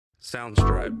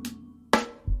Soundstripe.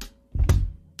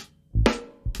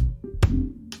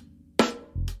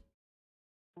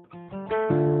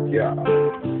 Yeah.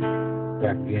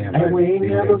 Back again. And we ain't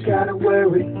never gotta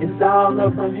worry, it's all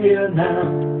up from here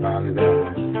now. Finally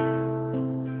done.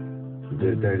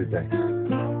 Good day today.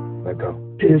 Let go.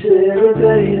 Picture every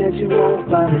day that you won't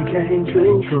find it came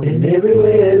true. And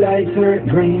everywhere lights turn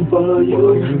green for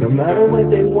you. No matter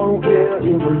what they want, yeah,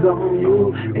 it was on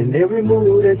you. And every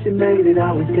move that you made, it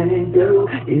always came through.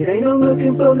 It ain't no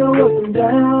looking for no up and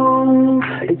down.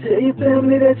 Hey, tell your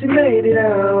family that you made it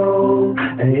out.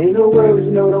 And ain't no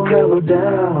worries, no, don't have a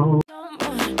doubt.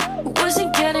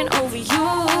 Wasn't getting over you.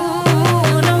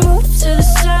 When I move to the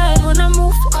side, when I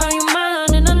move, call you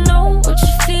mine, and I know what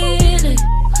you're feeling.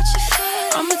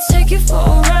 I'ma take it for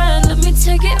a ride, let me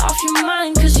take it off your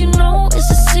mind, cause you know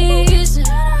it's a season.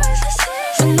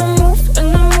 And I move,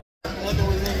 and I move.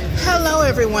 Hello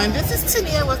everyone, this is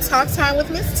Tania with Talk Time with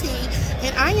Miss T,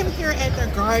 and I am here at the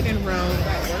garden room.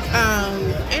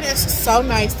 It is so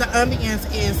nice, the ambience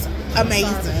is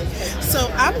amazing. So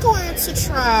I'm going to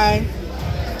try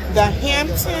the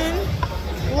Hampton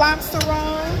lobster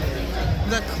roll,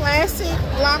 the classic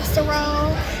lobster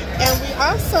roll, and we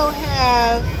also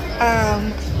have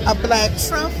a black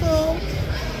truffle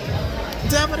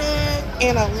deviled egg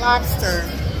and a lobster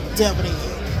deviled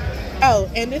egg. Oh,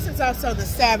 and this is also the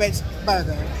Savage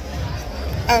burger.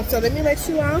 So let me let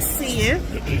you all see it.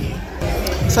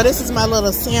 So this is my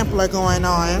little sampler going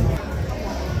on.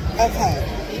 Okay.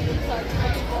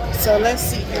 So let's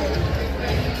see here.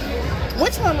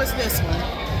 Which one was this one?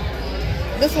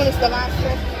 This one is the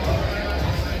lobster?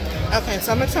 Okay,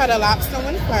 so I'm going to try the lobster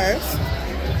one first.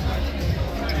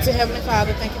 To Heavenly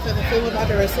Father, thank you for the food we're about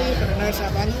to receive, for the nourish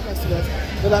our body and rest of us.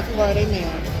 We love you, Lord.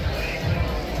 Amen.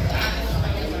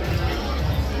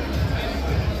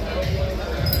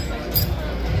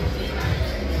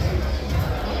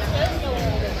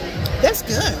 That's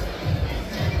good.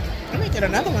 Let me get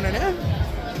another one of them.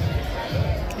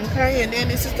 Okay, and then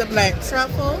this is the black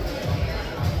truffle.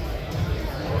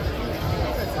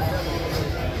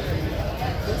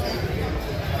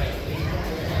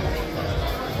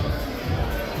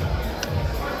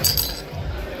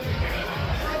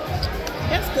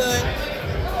 That's good.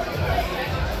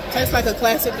 Tastes like a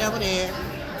classic deviled egg.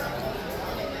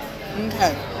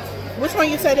 Okay. Which one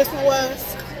you say this one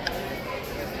was?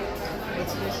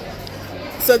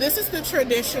 So this is the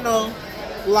traditional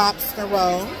lobster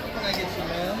roll. Can I get you,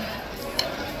 ma'am?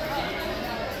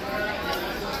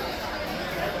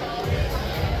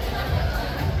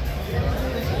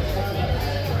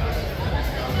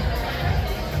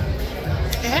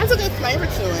 It has a good flavor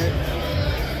to it.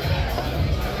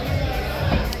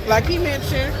 Like he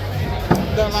mentioned,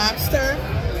 the lobster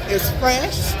is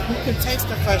fresh. You can taste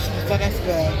the freshness, so that's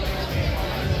good.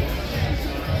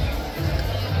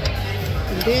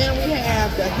 And then we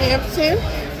have the Hampton.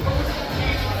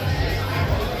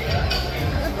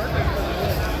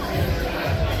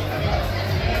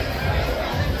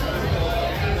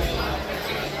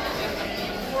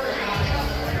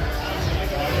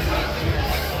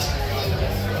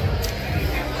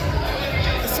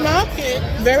 Small kit,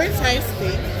 very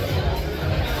tasty.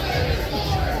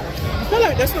 I feel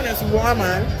like this one is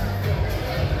warmer,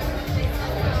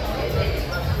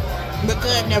 but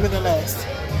good nevertheless.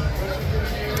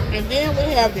 And then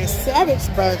we have this Savage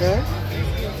burger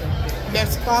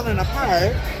that's falling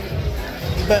apart,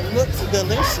 but looks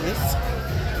delicious.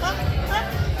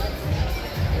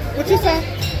 What you say?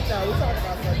 No, we talked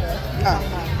about that.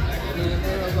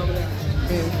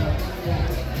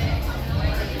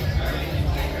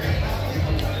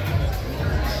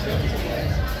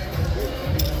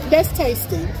 That's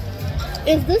tasty.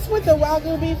 Is this with the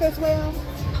Wagyu beef as well?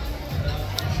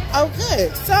 Oh,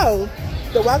 good. So,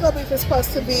 the Wagyu beef is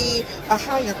supposed to be a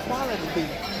higher quality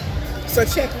beef. So,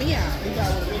 check me out.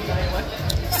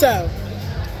 So,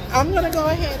 I'm going to go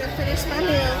ahead and finish my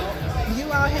meal. You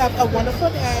all have a wonderful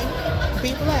day.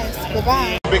 Be blessed.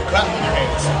 Bye-bye. Big clap with your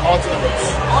hands. Onto the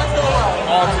roast. Onto the roast.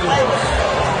 Onto the roast.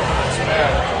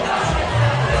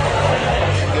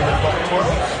 Give it a couple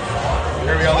twirls.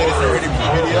 Here we are, ladies, are ready for the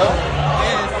video.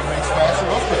 Thanks, Pastor.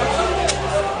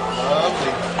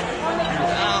 Lovely.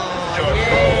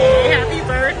 Happy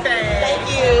birthday. Thank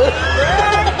you.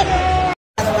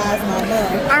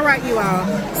 All right, you all.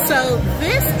 So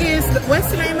this is, what's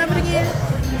the name of it again?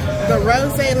 The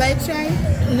Rose Leche?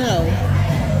 No.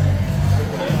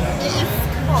 It's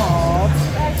called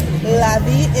La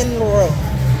Vie en Rose.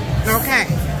 Okay.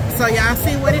 So y'all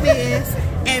see what it is.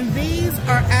 And these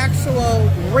are actual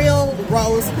real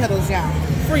rose petals, y'all.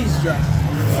 Freeze dried.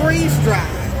 Freeze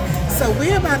dried. So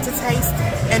we're about to taste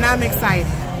it, and I'm excited.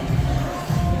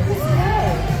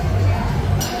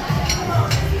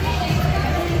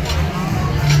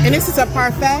 And this is a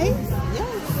parfait?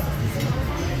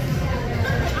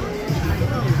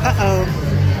 Uh-oh.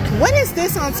 What is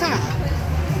this on top?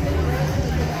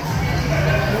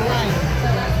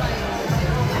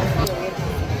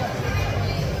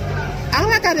 All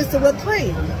I got is the whipped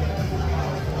cream.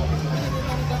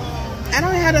 I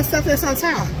don't have the stuff that's on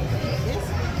top.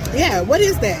 Yeah, what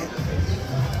is that?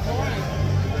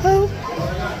 Who?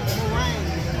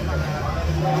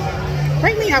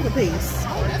 Break me off a piece.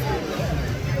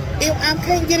 I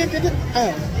can't get it to the...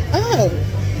 Oh.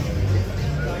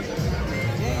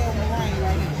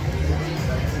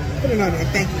 Put it on there,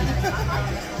 thank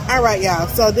you. All right, y'all.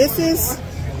 So this is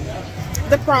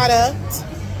the product.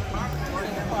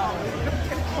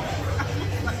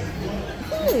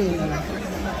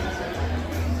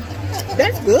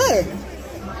 That's good.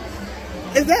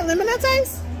 Is that lemon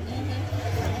taste?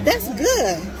 That's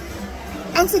good.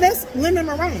 Oh, so that's lemon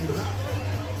meringue.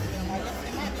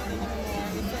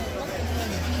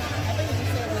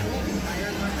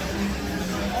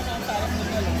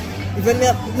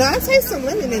 Vanilla. No, I taste some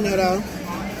lemon in there though.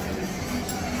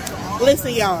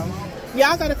 Listen, y'all.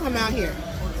 Y'all gotta come out here.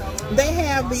 They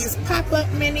have these pop-up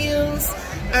menus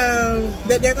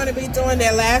that they're gonna be doing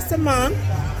that last a month.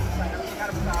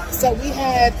 So we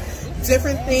had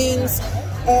different things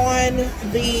on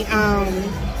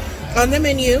the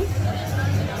menu.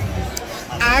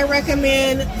 I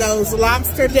recommend those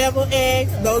lobster devil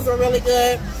eggs. Those are really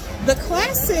good. The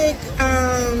classic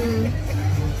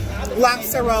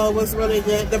lobster roll was really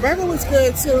good. The burger was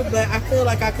good too, but I feel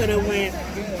like I could have went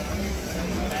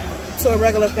to a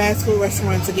regular fast food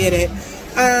restaurant to get it.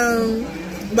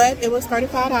 But it was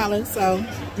 $35, so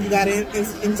you gotta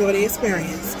enjoy the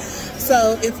experience.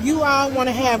 So if you all want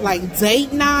to have like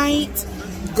date night,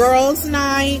 girls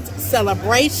night,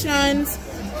 celebrations,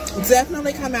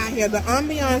 definitely come out here. The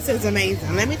ambiance is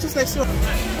amazing. Let me just let you...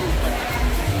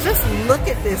 Just look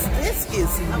at this. This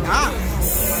is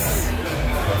nice.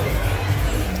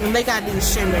 And they got these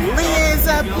chandeliers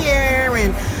up here,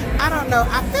 and I don't know.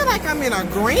 I feel like I'm in a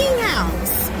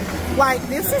greenhouse. Like,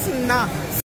 this is nice.